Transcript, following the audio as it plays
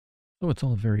Oh, it's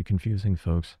all very confusing,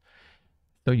 folks.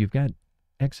 So you've got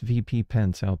ex-VP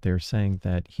Pence out there saying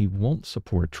that he won't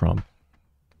support Trump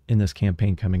in this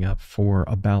campaign coming up for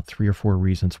about 3 or 4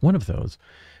 reasons. One of those,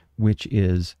 which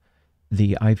is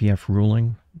the IVF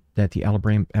ruling that the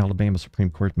Alabama Supreme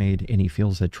Court made, and he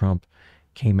feels that Trump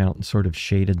came out and sort of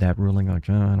shaded that ruling, like,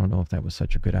 oh, I don't know if that was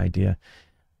such a good idea.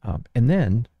 And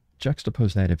then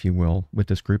juxtapose that, if you will, with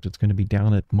this group that's going to be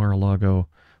down at Mar-a-Lago,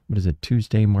 what is it,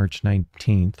 Tuesday, March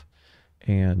 19th,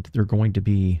 and they're going to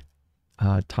be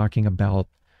talking about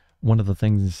one of the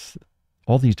things,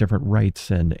 all these different rights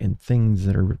and things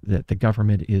that the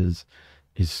government is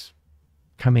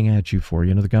coming at you for.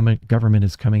 You know, the government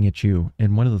is coming at you,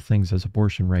 and one of the things is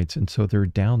abortion rights. And so they're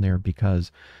down there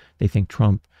because they think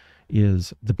Trump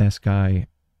is the best guy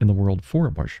in the world for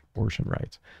abortion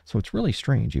rights. So it's really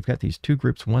strange. You've got these two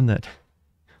groups, one that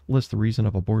lists the reason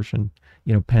of abortion,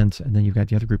 you know, Pence, and then you've got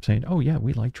the other group saying, oh yeah,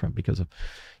 we like Trump because of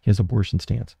his abortion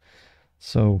stance.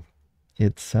 So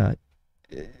it's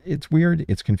weird,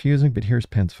 it's confusing, but here's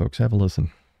Pence, folks. Have a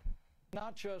listen.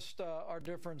 Not just our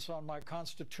difference on my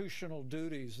constitutional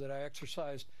duties that I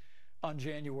exercised on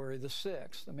January the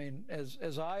 6th. I mean,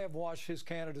 as I have watched his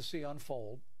candidacy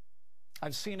unfold,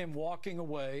 I've seen him walking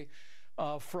away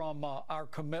from our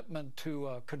commitment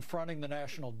to confronting the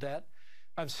national debt.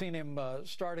 I've seen him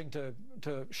starting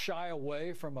to shy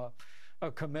away from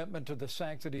a commitment to the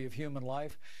sanctity of human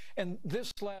life. And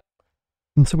this last...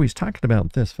 And so he's talking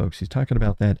about this, folks. He's talking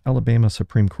about that Alabama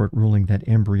Supreme Court ruling that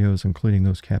embryos, including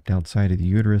those kept outside of the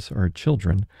uterus, are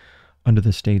children under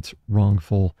the state's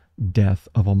wrongful death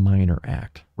of a minor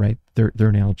act, right?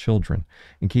 They're now children.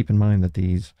 And keep in mind that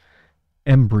these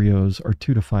embryos are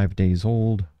 2 to 5 days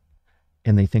old,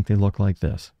 and they think they look like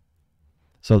this.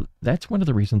 So that's one of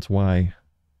the reasons why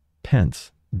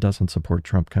Pence doesn't support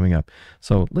Trump coming up.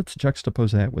 So let's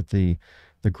juxtapose that with the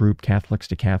group Catholics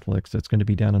to Catholics that's going to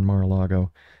be down in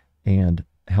Mar-a-Lago, and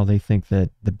how they think that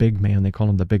the big man, they call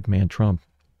him the big man Trump,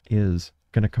 is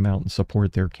going to come out and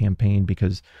support their campaign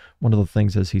because one of the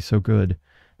things is he's so good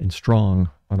and strong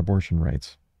on abortion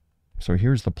rights. So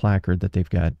here's the placard that they've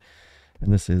got,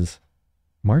 and this is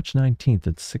March 19th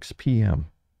at 6 p.m.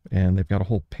 And they've got a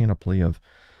whole panoply of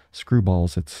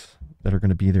screwballs that are going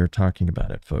to be there talking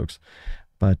about it, folks.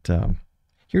 But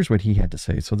here's what he had to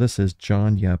say. So this is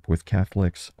John Yep with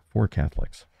Catholics for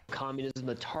Catholics. Communism,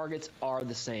 the targets are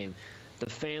the same. The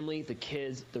family, the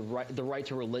kids, the right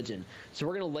to religion. So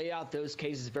we're going to lay out those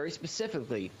cases very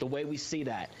specifically, the way we see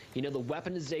that. You know, the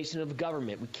weaponization of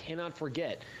government. We cannot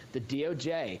forget the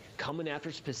DOJ coming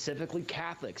after specifically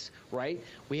Catholics, right?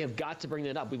 We have got to bring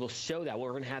that up. We will show that.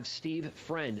 We're going to have Steve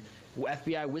Friend,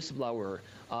 FBI whistleblower,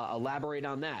 elaborate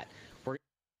on that.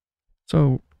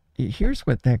 So here's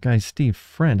what that guy, Steve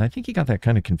Friend, I think he got that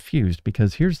kind of confused,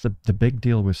 because here's the big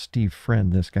deal with Steve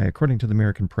Friend, this guy, according to the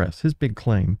American press. His big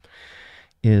claim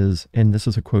is, and this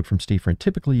is a quote from Steve Friend,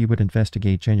 typically you would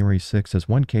investigate January 6th as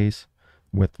one case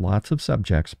with lots of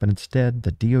subjects, but instead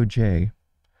the DOJ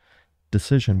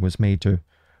decision was made to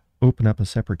open up a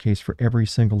separate case for every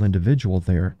single individual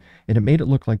there, and it made it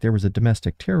look like there was a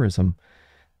domestic terrorism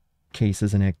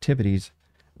cases and activities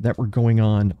that were going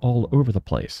on all over the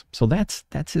place. So that's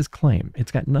his claim.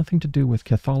 It's got nothing to do with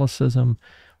Catholicism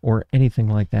or anything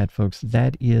like that, folks.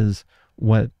 That is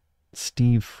what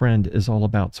Steve Friend is all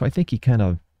about. So I think he kind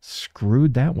of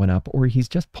screwed that one up, or he's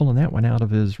just pulling that one out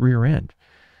of his rear end,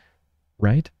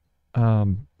 right?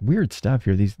 Weird stuff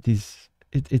here.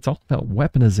 It's all about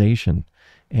weaponization,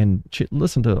 and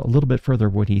listen to a little bit further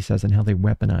what he says and how they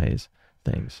weaponize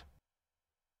things.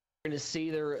 We're going to see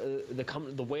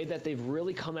the way that they've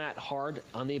really come at hard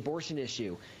on the abortion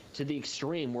issue to the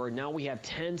extreme, where now we have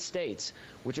 10 states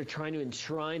which are trying to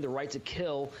enshrine the right to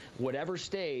kill whatever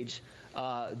stage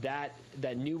that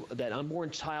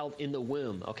unborn child in the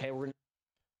womb. Okay,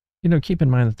 you know, keep in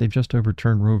mind that they've just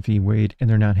overturned Roe v. Wade, and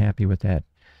they're not happy with that.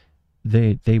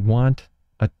 They want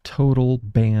a total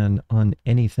ban on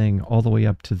anything all the way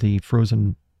up to the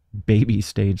frozen baby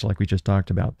stage, like we just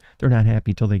talked about. They're not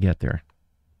happy till they get there.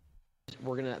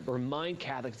 We're going to remind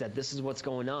Catholics that this is what's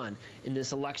going on in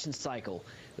this election cycle.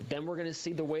 But then we're going to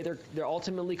see the way they're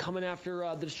ultimately coming after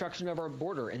the destruction of our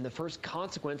border. And the first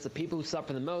consequence, the people who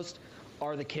suffer the most,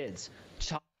 are the kids.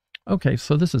 Okay,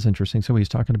 so this is interesting. So he's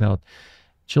talking about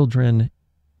children,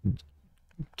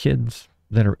 kids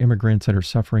that are immigrants that are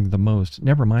suffering the most.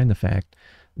 Never mind the fact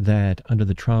that under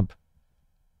the Trump,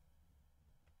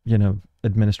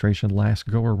 administration last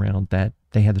go around, that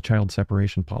they had the child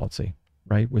separation policy,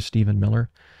 right, with Stephen Miller,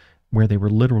 where they were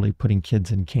literally putting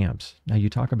kids in camps. Now you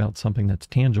talk about something that's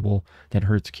tangible that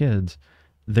hurts kids.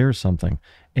 There's something.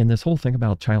 And this whole thing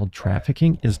about child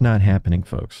trafficking is not happening,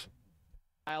 folks.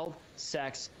 child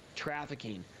sex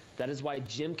trafficking. That is why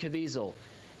Jim Caviezel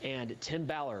and Tim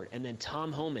Ballard and then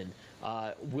Tom Homan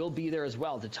will be there as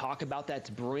well to talk about that,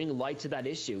 to bring light to that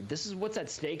issue. This is what's at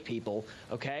stake, people,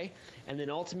 okay? And then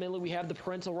ultimately we have the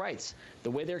parental rights, the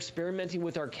way they're experimenting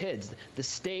with our kids. The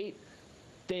state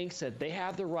thinks that they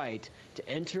have the right to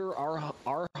enter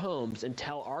our homes and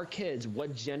tell our kids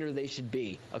what gender they should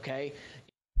be, okay?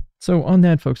 So on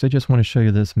that, folks, I just want to show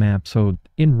you this map. So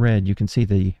in red, you can see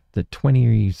the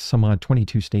 20 some odd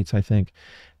 22 states, I think,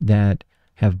 that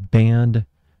have banned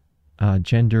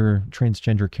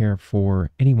transgender care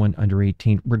for anyone under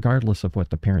 18, regardless of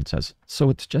what the parent says. So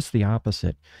it's just the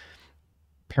opposite.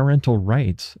 Parental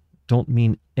rights don't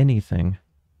mean anything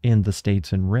in the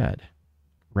states in red,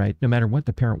 right? No matter what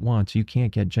the parent wants, you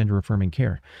can't get gender affirming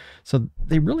care. So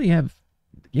they really have,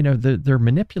 you know, they're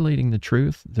manipulating the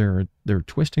truth. They're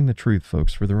twisting the truth,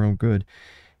 folks, for their own good.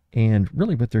 And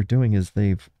really what they're doing is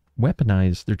they're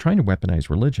trying to weaponize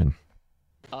religion.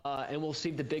 And we'll see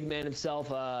if the big man himself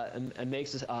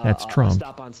makes That's Trump. a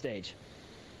stop on stage.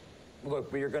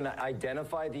 Look, we are going to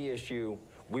identify the issue.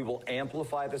 We will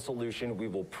amplify the solution. We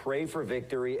will pray for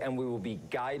victory, and we will be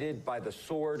guided by the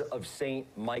sword of St.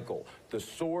 Michael. The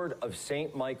sword of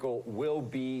St. Michael will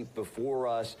be before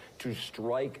us to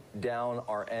strike down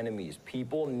our enemies.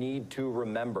 People need to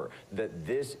remember that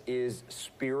this is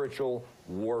spiritual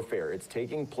warfare. It's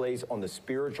taking place on the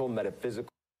spiritual, metaphysical.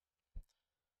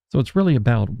 So it's really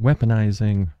about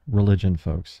weaponizing religion,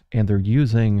 folks, and they're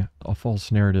using a false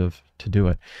narrative to do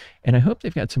it. And I hope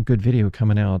they've got some good video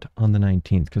coming out on the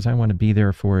 19th, because I want to be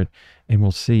there for it, and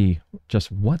we'll see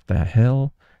just what the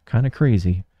hell kind of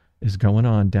crazy is going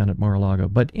on down at Mar-a-Lago.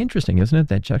 But interesting, isn't it,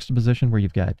 that juxtaposition where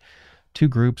you've got two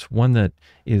groups, one that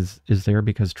is there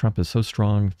because Trump is so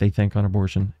strong, they think, on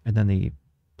abortion, and then the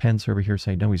Pence over here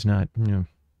say, no, he's not.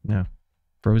 No,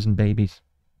 frozen babies.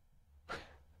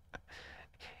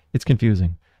 It's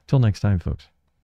confusing. Till next time, folks.